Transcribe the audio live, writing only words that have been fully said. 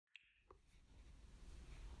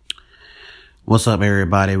What's up,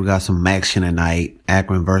 everybody? We got some action tonight.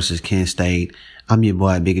 Akron versus Kent State. I'm your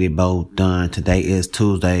boy, Biggity Bo Dunn. Today is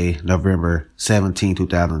Tuesday, November 17,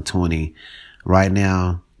 2020. Right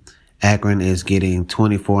now, Akron is getting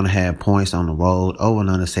 24.5 points on the road. Over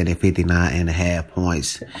and under set at 59.5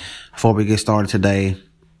 points. Before we get started today,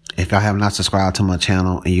 if y'all have not subscribed to my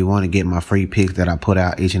channel and you want to get my free picks that I put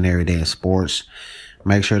out each and every day in sports,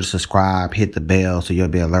 make sure to subscribe, hit the bell so you'll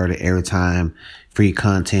be alerted every time free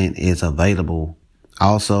content is available.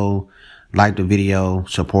 Also, like the video,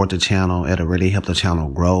 support the channel. It'll really help the channel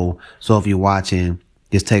grow. So if you're watching,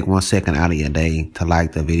 just take 1 second out of your day to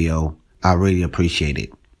like the video. I really appreciate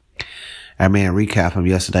it. I made a recap from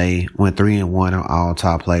yesterday. Went 3-1 on all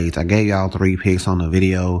top plays. I gave y'all 3 picks on the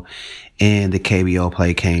video, and the KBO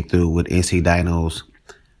play came through with NC Dinos.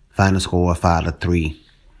 Final score 5-3.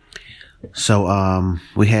 So,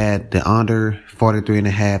 we had the under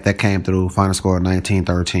 43.5 that came through. Final score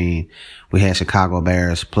 19-13. We had Chicago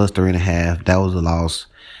Bears plus 3.5. That was a loss.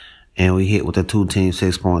 And we hit with the 2-team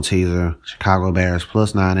 6-point teaser. Chicago Bears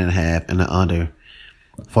plus 9.5 and the under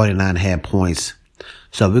 49.5 points.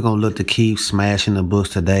 So we're going to look to keep smashing the books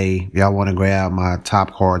today. Y'all want to grab my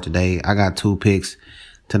top card today. I got 2 picks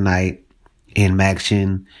tonight in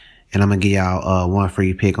Maction. And I'm going to give y'all one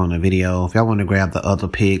free pick on the video. If y'all want to grab the other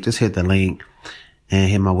pick, just hit the link and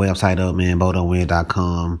hit my website up, man,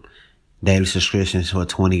 bodonwin.com. Daily subscriptions for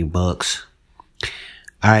 $20.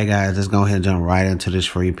 All right, guys, let's go ahead and jump right into this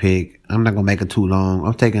free pick. I'm not going to make it too long.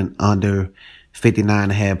 I'm taking under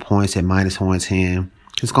 59.5 points at -110.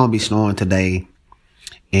 It's going to be snowing today.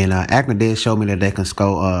 And Akron did show me that they can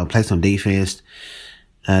score, play some defense.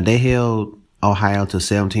 They held Ohio to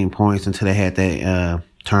 17 points until they had that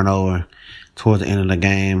turnover towards the end of the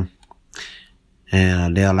game,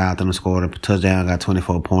 and they allowed them to score the touchdown. Got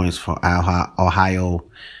 24 points for Ohio.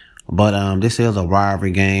 But this is a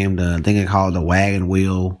rivalry game. I think it's called the wagon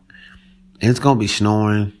wheel. And it's gonna be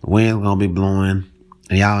snowing. The wind's gonna be blowing.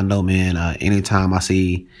 And y'all know, man, anytime I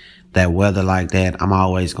see that weather like that, I'm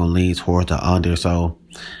always gonna lean towards the under. So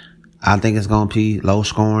I think it's gonna be low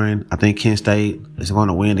scoring. I think Kent State is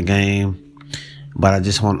gonna win the game. But I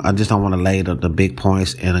just don't want to lay the big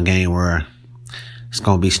points in a game where it's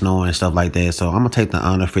going to be snowing and stuff like that. So I'm going to take the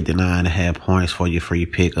under 59.5 points for your free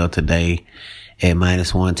pick of today at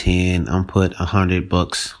 -110. I'm put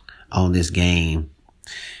 $100 on this game.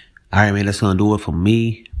 All right, man, that's going to do it for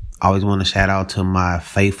me. I always want to shout out to my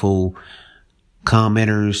faithful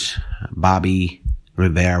commenters, Bobby,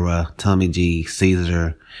 Rivera, Tommy G,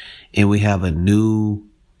 Caesar. And we have a new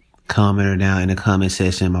commenter down in the comment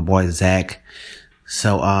section, my boy Zach.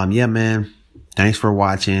 So, yeah, man, thanks for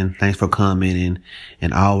watching. Thanks for commenting.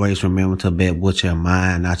 And always remember to bet with your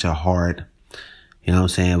mind, not your heart. You know what I'm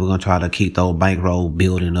saying? We're going to try to keep those bankroll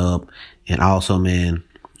building up. And also, man,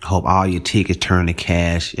 hope all your tickets turn to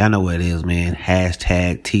cash. Y'all know what it is, man.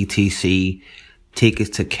 Hashtag TTC,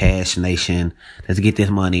 Tickets to Cash Nation. Let's get this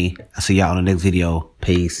money. I'll see y'all in the next video.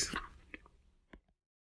 Peace.